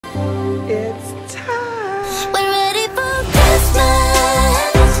It's time. We're ready for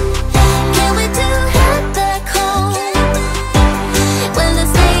Christmas. Can we do it back home? When the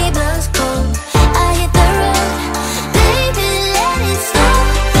sleigh blows cold, I hit the road. Baby, let it snow.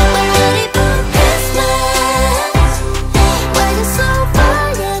 We're ready for Christmas. Why you so far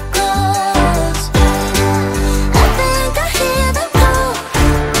yet close? I think I hear them call.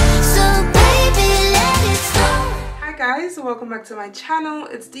 So baby, let it snow. Hi guys, welcome back to my channel.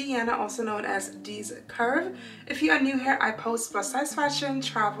 It's Deanna, also known as Dee's Curve. If you are new here, I post plus size fashion,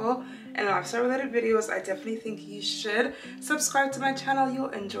 travel, and lifestyle related videos. I definitely think you should subscribe to my channel. You'll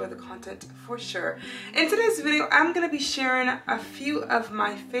enjoy the content for sure. In today's video, I'm going to be sharing a few of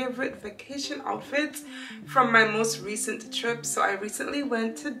my favorite vacation outfits from my most recent trip. So I recently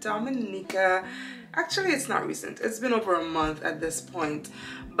went to Dominica. Actually, it's not recent. It's been over a month at this point.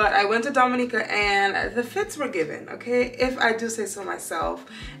 But I went to Dominica and the fits were given, okay? If I do say so myself.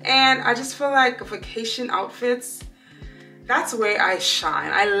 And I just feel like vacation outfits, that's where I shine.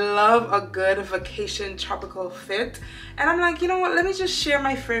 I love a good vacation tropical fit. And I'm like, you know what? Let me just share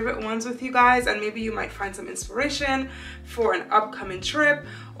my favorite ones with you guys, and maybe you might find some inspiration for an upcoming trip.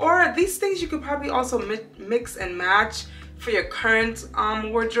 Or these things you could probably also mix and match for your current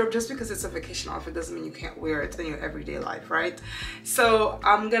wardrobe. Just because it's a vacation outfit doesn't mean you can't wear it in your everyday life, right? So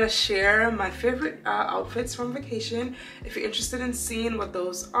I'm gonna share my favorite outfits from vacation. If you're interested in seeing what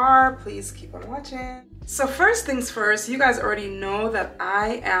those are, please keep on watching. So first things first, you guys already know that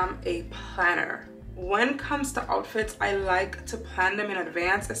I am a planner. When it comes to outfits, I like to plan them in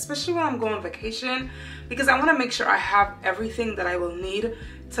advance, especially when I'm going on vacation, because I want to make sure I have everything that I will need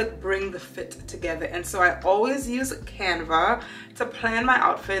to bring the fit together. And so I always use Canva to plan my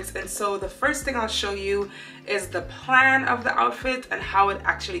outfits. And so the first thing I'll show you is the plan of the outfit and how it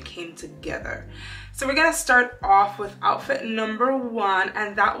actually came together. So we're gonna start off with outfit number one,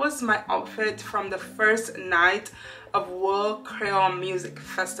 and that was my outfit from the first night of World Creole Music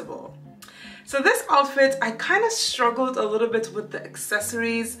Festival. So this outfit, I kind of struggled a little bit with the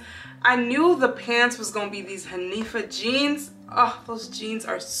accessories. I knew the pants was gonna be these Hanifa jeans. Oh, those jeans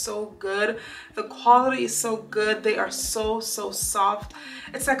are so good. The quality is so good. They are so soft.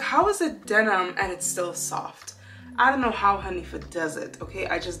 It's like, how is it denim and it's still soft? I don't know how Hanifa does it, okay?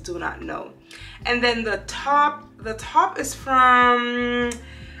 I just do not know. And then the top is from,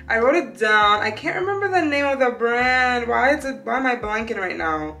 I wrote it down. I can't remember the name of the brand. Why am I blanking right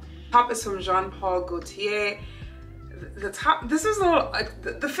now? Top is from Jean Paul Gaultier. The top, this was a little, like,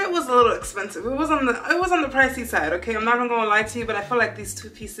 the fit was a little expensive. It was on the pricey side, okay? I'm not even gonna lie to you, but I feel like these two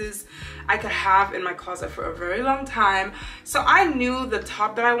pieces I could have in my closet for a very long time. So I knew the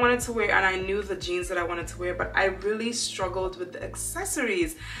top that I wanted to wear and I knew the jeans that I wanted to wear, but I really struggled with the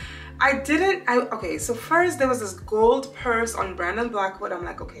accessories. Okay, so first there was this gold purse on Brandon Blackwood. I'm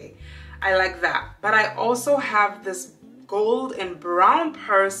like, okay, I like that. But I also have this gold and brown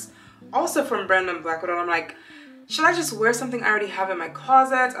purse also from Brandon Blackwood, and I'm like, should I just wear something I already have in my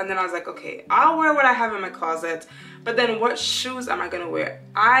closet? And then I was like, okay, I'll wear what I have in my closet, but then what shoes am I gonna wear?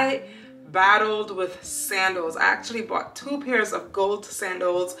 I battled with sandals. I actually bought 2 pairs of gold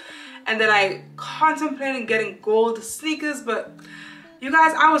sandals, and then I contemplated getting gold sneakers, but you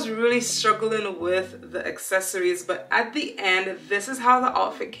guys, I was really struggling with the accessories. But at the end, this is how the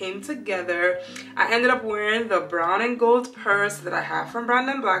outfit came together. I ended up wearing the brown and gold purse that I have from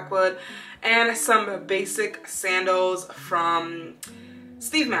Brandon Blackwood and some basic sandals from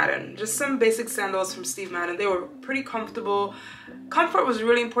Steve Madden. Just some basic sandals from Steve Madden. They were pretty comfortable. Comfort was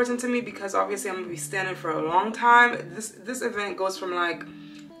really important to me because obviously I'm gonna be standing for a long time. This event goes from like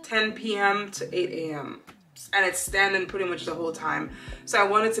 10 p.m. to 8 a.m. and it's standing pretty much the whole time. So I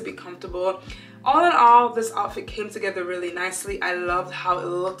wanted to be comfortable. All in all, this outfit came together really nicely. I loved how it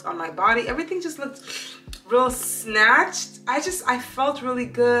looked on my body. Everything just looked real snatched. I felt really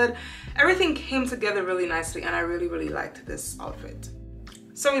good. Everything came together really nicely and I really liked this outfit.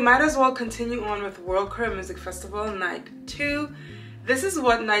 So we might as well continue on with World Creole Music Festival Night 2. This is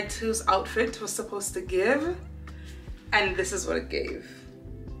what Night 2's outfit was supposed to give, and this is what it gave.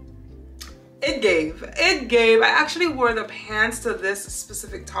 It gave. I actually wore the pants to this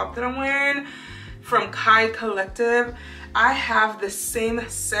specific top that I'm wearing from Kai Collective. I have the same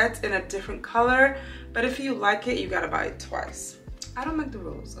set in a different color, but if you like it, you gotta buy it twice. I don't make the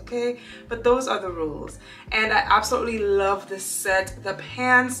rules, okay? But those are the rules. And I absolutely love this set. The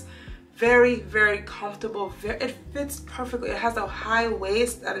pants, very comfortable. It fits perfectly. It has a high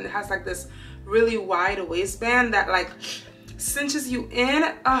waist and it has like this really wide waistband that like cinches you in.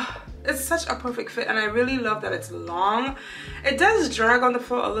 It's such a perfect fit, and I really love that it's long. It does drag on the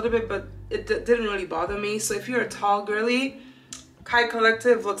foot a little bit, but it didn't really bother me. So if you're a tall girly, Kai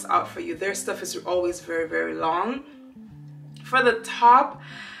Collective looks out for you. Their stuff is always very, very long. For the top,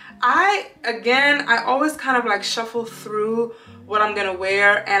 I always kind of like shuffle through what I'm gonna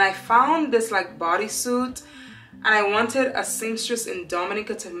wear, and I found this like bodysuit, and I wanted a seamstress in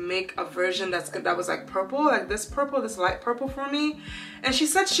Dominica to make a version that was like purple, like this light purple for me. And she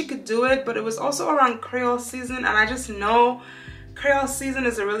said she could do it, but it was also around Creole season, and I just know Creole season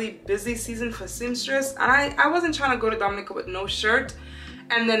is a really busy season for seamstress, and I wasn't trying to go to Dominica with no shirt,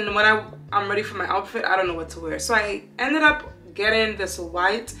 and then when I'm ready for my outfit, I don't know what to wear. So I ended up getting this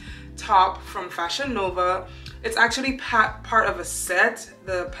white top from Fashion Nova. It's actually part of a set.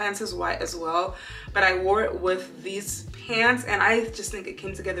 The pants is white as well, but I wore it with these pants, and I just think it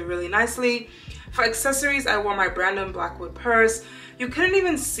came together really nicely. For accessories, I wore my Brandon Blackwood purse. You couldn't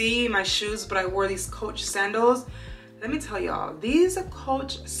even see my shoes, but I wore these Coach sandals. Let me tell y'all, these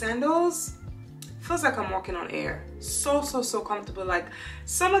Coach sandals feels like I'm walking on air. So comfortable. Like,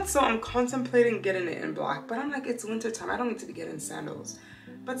 so much so I'm contemplating getting it in black, but I'm like, it's winter time, I don't need to be getting sandals.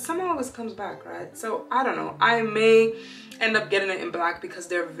 But summer always comes back, right? So I don't know, I may end up getting it in black because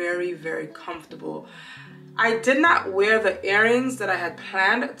they're very, very comfortable. I did not wear the earrings that I had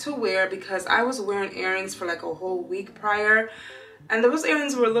planned to wear because I was wearing earrings for like a whole week prior, and those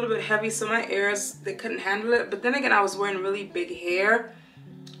earrings were a little bit heavy, so my ears, they couldn't handle it. But then again, I was wearing really big hair,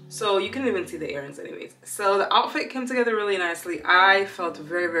 so you couldn't even see the earrings anyways. So the outfit came together really nicely. I felt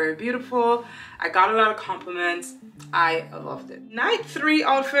very, very beautiful. I got a lot of compliments. I loved it. Night 3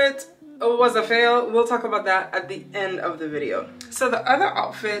 outfit was a fail. We'll talk about that at the end of the video. So the other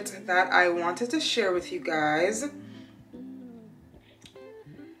outfit that I wanted to share with you guys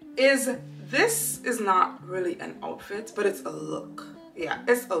is, this is not really an outfit, but it's a look. Yeah,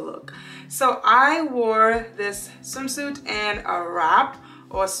 it's a look. So I wore this swimsuit and a wrap,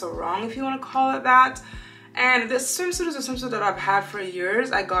 or sarong if you want to call it that. And this swimsuit is a swimsuit that I've had for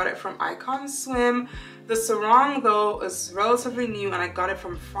years. I got it from Icon Swim. The sarong though is relatively new, and I got it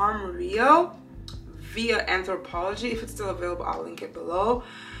from Farm Rio via Anthropology. If it's still available, I'll link it below.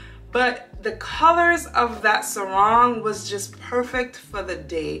 But the colors of that sarong was just perfect for the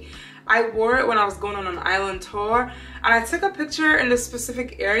day. I wore it when I was going on an island tour, and I took a picture in this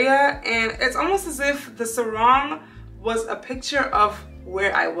specific area, and it's almost as if the sarong was a picture of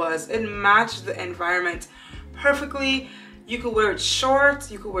where I was. It matched the environment perfectly. You could wear it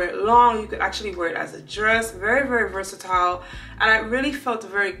short, you could wear it long, you could actually wear it as a dress. Very, very versatile, and I really felt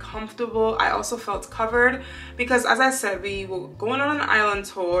very comfortable. I also felt covered because, as I said, we were going on an island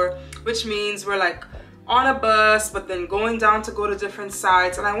tour, which means we're like on a bus, but then going down to go to different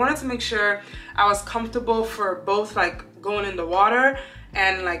sites, and I wanted to make sure I was comfortable for both, like going in the water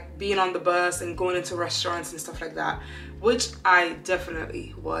and like being on the bus and going into restaurants and stuff like that, which I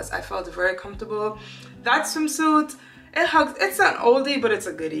definitely was. I felt very comfortable. That swimsuit, it hugs, it's an oldie, but it's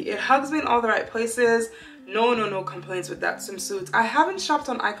a goodie. It hugs me in all the right places. No complaints with that swimsuit. I haven't shopped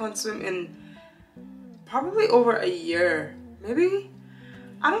on Icon Swim in probably over a year, maybe.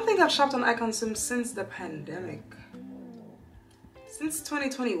 I don't think I've shopped on Icon Swim since the pandemic. Since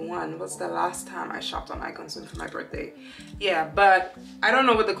 2021 was the last time I shopped on Icon Swim for my birthday. Yeah, but I don't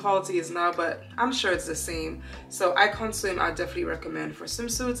know what the quality is now, but I'm sure it's the same. So Icon Swim I definitely recommend for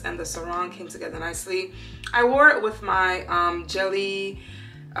swimsuits, and the sarong came together nicely. I wore it with my jelly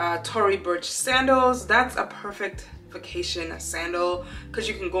Tory Burch sandals. That's a perfect vacation sandal because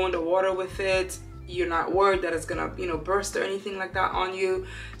you can go in the water with it. You're not worried that it's gonna, you know, burst or anything like that on you.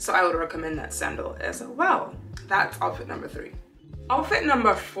 So I would recommend that sandal as well. That's outfit number 3. Outfit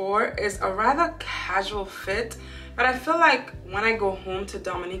number 4 is a rather casual fit, but I feel like when I go home to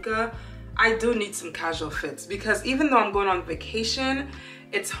Dominica, I do need some casual fits because even though I'm going on vacation,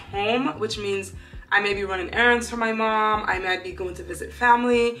 it's home, which means I may be running errands for my mom, I might be going to visit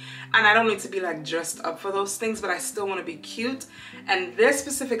family, and I don't need to be like dressed up for those things, but I still want to be cute. And this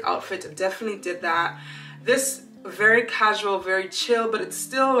specific outfit definitely did that. This very casual, very chill, but it's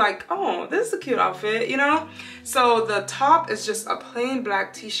still like, oh, this is a cute outfit, you know? So the top is just a plain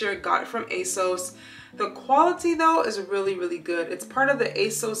black t-shirt, got it from ASOS. The quality though is really, really good. It's part of the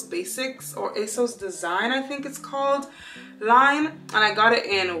ASOS Basics, or ASOS Design, I think it's called, line. And I got it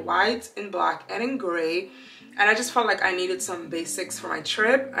in white, in black, and in gray. And I just felt like I needed some basics for my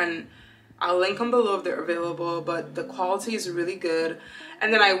trip, and I'll link them below if they're available, but the quality is really good.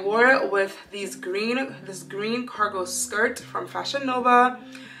 And then I wore it with this green cargo skirt from Fashion Nova.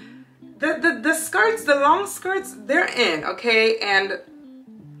 The skirts, the long skirts, they're in, okay? And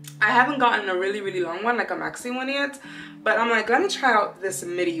I haven't gotten a really, really long one, like a maxi one yet, but I'm like, let me try out this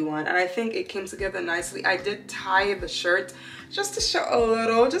midi one, and I think it came together nicely. I did tie the shirt just to show a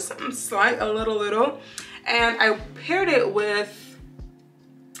little, just something slight, a little, and I paired it with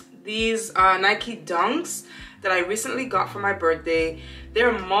these Nike Dunks that I recently got for my birthday.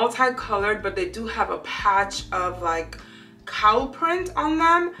 They're multicolored, but they do have a patch of like cow print on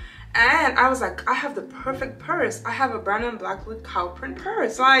them. And I was like, I have the perfect purse. I have a brand Blackwood cow print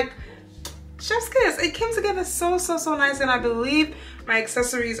purse. Like, chef's kiss. It came together so nice. And I believe my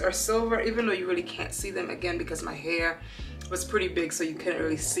accessories are silver, even though you really can't see them again because my hair was pretty big, so you couldn't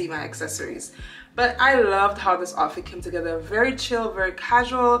really see my accessories. But I loved how this outfit came together. Very chill, very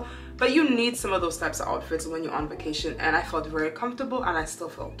casual, but you need some of those types of outfits when you're on vacation, and I felt very comfortable and I still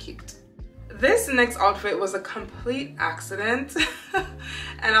felt cute. This next outfit was a complete accident.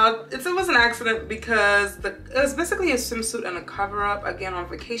 And it was an accident because it was basically a swimsuit and a cover-up. Again, on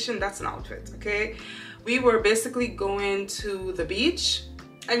vacation, that's an outfit, okay? We were basically going to the beach,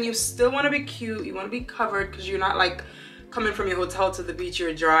 and you still want to be cute, you want to be covered because you're not like coming from your hotel to the beach,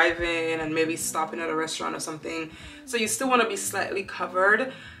 you're driving and maybe stopping at a restaurant or something. So you still want to be slightly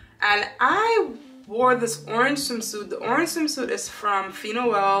covered. And I wore this orange swimsuit. The orange swimsuit is from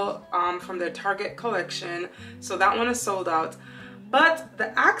Noel, from their Target collection. So that one is sold out. But the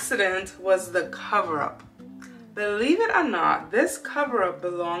accident was the cover-up. Believe it or not, this cover-up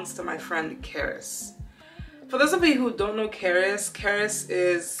belongs to my friend Karis. For those of you who don't know Karis, Karis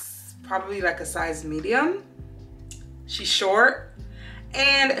is probably like a size medium. She's short.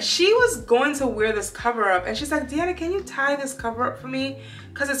 And she was going to wear this cover-up, and she's like, Deanna, can you tie this cover-up for me?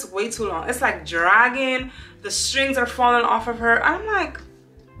 Because it's way too long. It's like dragging. The strings are falling off of her. I'm like,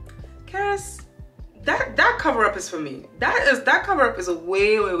 Karis, that cover-up is for me. That cover-up is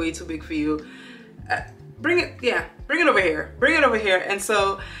way too big for you. Bring it over here. Bring it over here. And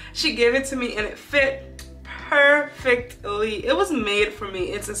so she gave it to me, and it fit perfectly. It was made for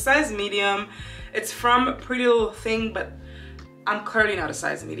me. It's a size medium. It's from Pretty Little Thing, but I'm currently not a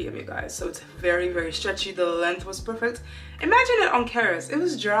size medium, you guys, so it's very stretchy. The length was perfect. Imagine it on Karis. It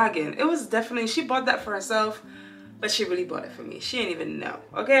was dragging. It was definitely, she bought that for herself, but she really bought it for me. She didn't even know,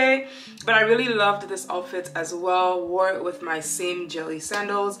 okay? But I really loved this outfit as well. Wore it with my same jelly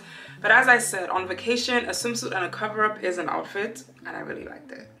sandals. But as I said, on vacation, a swimsuit and a cover-up is an outfit, and I really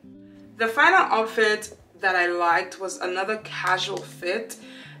liked it. The final outfit that I liked was another casual fit.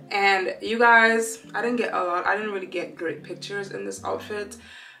 And you guys, I didn't really get great pictures in this outfit,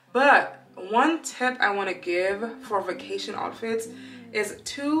 but one tip I want to give for vacation outfits is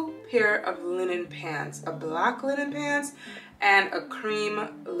 2 pair of linen pants. A black linen pants and a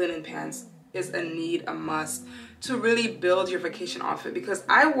cream linen pants is a must to really build your vacation outfit, because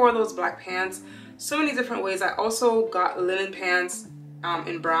I wore those black pants so many different ways. I also got linen pants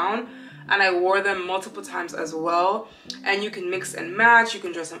in brown, and I wore them multiple times as well. And you can mix and match, you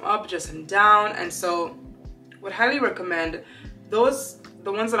can dress them up, dress them down. And so would highly recommend those.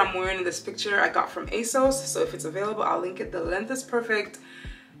 The ones that I'm wearing in this picture I got from ASOS, so if it's available I'll link it. The length is perfect.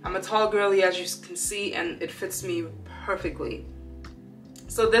 I'm a tall girly, as you can see, and it fits me perfectly.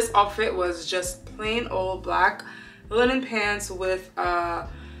 So this outfit was just plain old black linen pants with a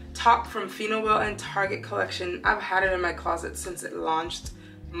top from Noel and Target collection. I've had it in my closet since it launched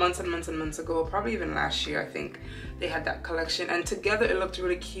months and months ago, probably even last year. I think they had that collection, and together it looked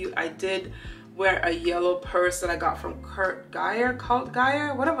really cute. I did wear a yellow purse that I got from Kurt Geiger, Kurt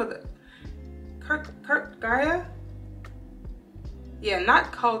Geiger? Yeah,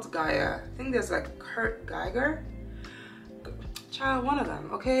 not Cult Geiger. I think there's like Kurt Geiger. Child, one of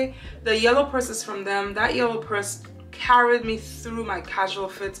them, okay? The yellow purse is from them. That yellow purse carried me through my casual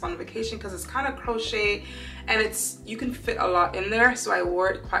fits on vacation because it's kind of crochet and you can fit a lot in there, so I wore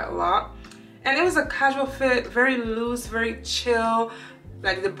it quite a lot. And it was a casual fit, very loose, very chill,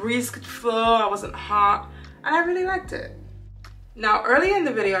 like the breeze could flow, I wasn't hot, and I really liked it. Now, earlier in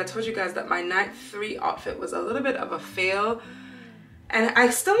the video I told you guys that my night 3 outfit was a little bit of a fail, and I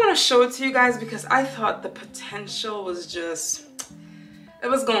still want to show it to you guys because I thought the potential was just, it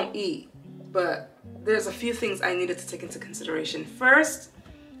was gonna eat. But there's a few things I needed to take into consideration. First,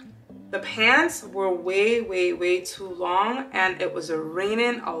 the pants were way too long, and it was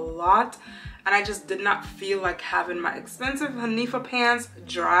raining a lot, and I just did not feel like having my expensive Hanifa pants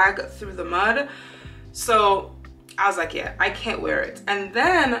drag through the mud. So I was like, yeah, I can't wear it. And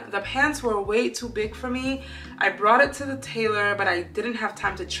then the pants were way too big for me. I brought it to the tailor, but I didn't have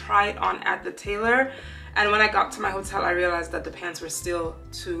time to try it on at the tailor. And when I got to my hotel, I realized that the pants were still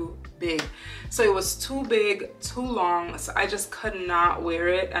too big. So it was too big, too long, so I just could not wear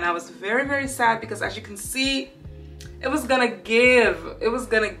it. And I was very sad because, as you can see, it was gonna give. It was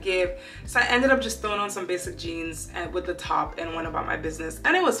gonna give. So I ended up just throwing on some basic jeans and with the top and went about my business.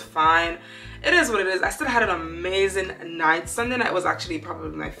 And it was fine. It is what it is. I still had an amazing night. Sunday night was actually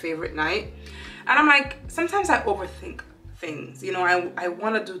probably my favorite night. And I'm like, sometimes I overthink things. You know, I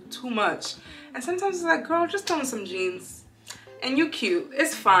want to do too much. And sometimes it's like, girl, just throw on some jeans and you cute.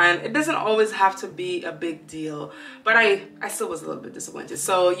 It's fine. It doesn't always have to be a big deal. But I still was a little bit disappointed.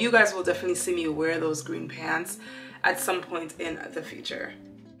 So you guys will definitely see me wear those green pants at some point in the future.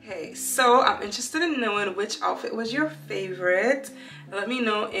 Okay, so I'm interested in knowing which outfit was your favorite. Let me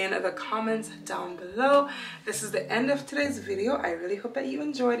know in the comments down below. This is the end of today's video. I really hope that you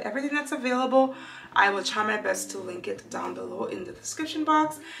enjoyed everything that's available. I will try my best to link it down below in the description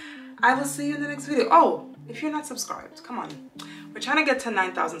box. I will see you in the next video. Oh, if you're not subscribed, come on. We're trying to get to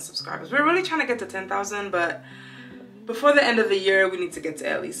 9,000 subscribers. We're really trying to get to 10,000, but before the end of the year, we need to get to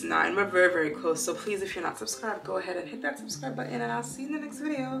at least 9. We're very, very close. So please, if you're not subscribed, go ahead and hit that subscribe button, and I'll see you in the next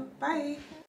video. Bye.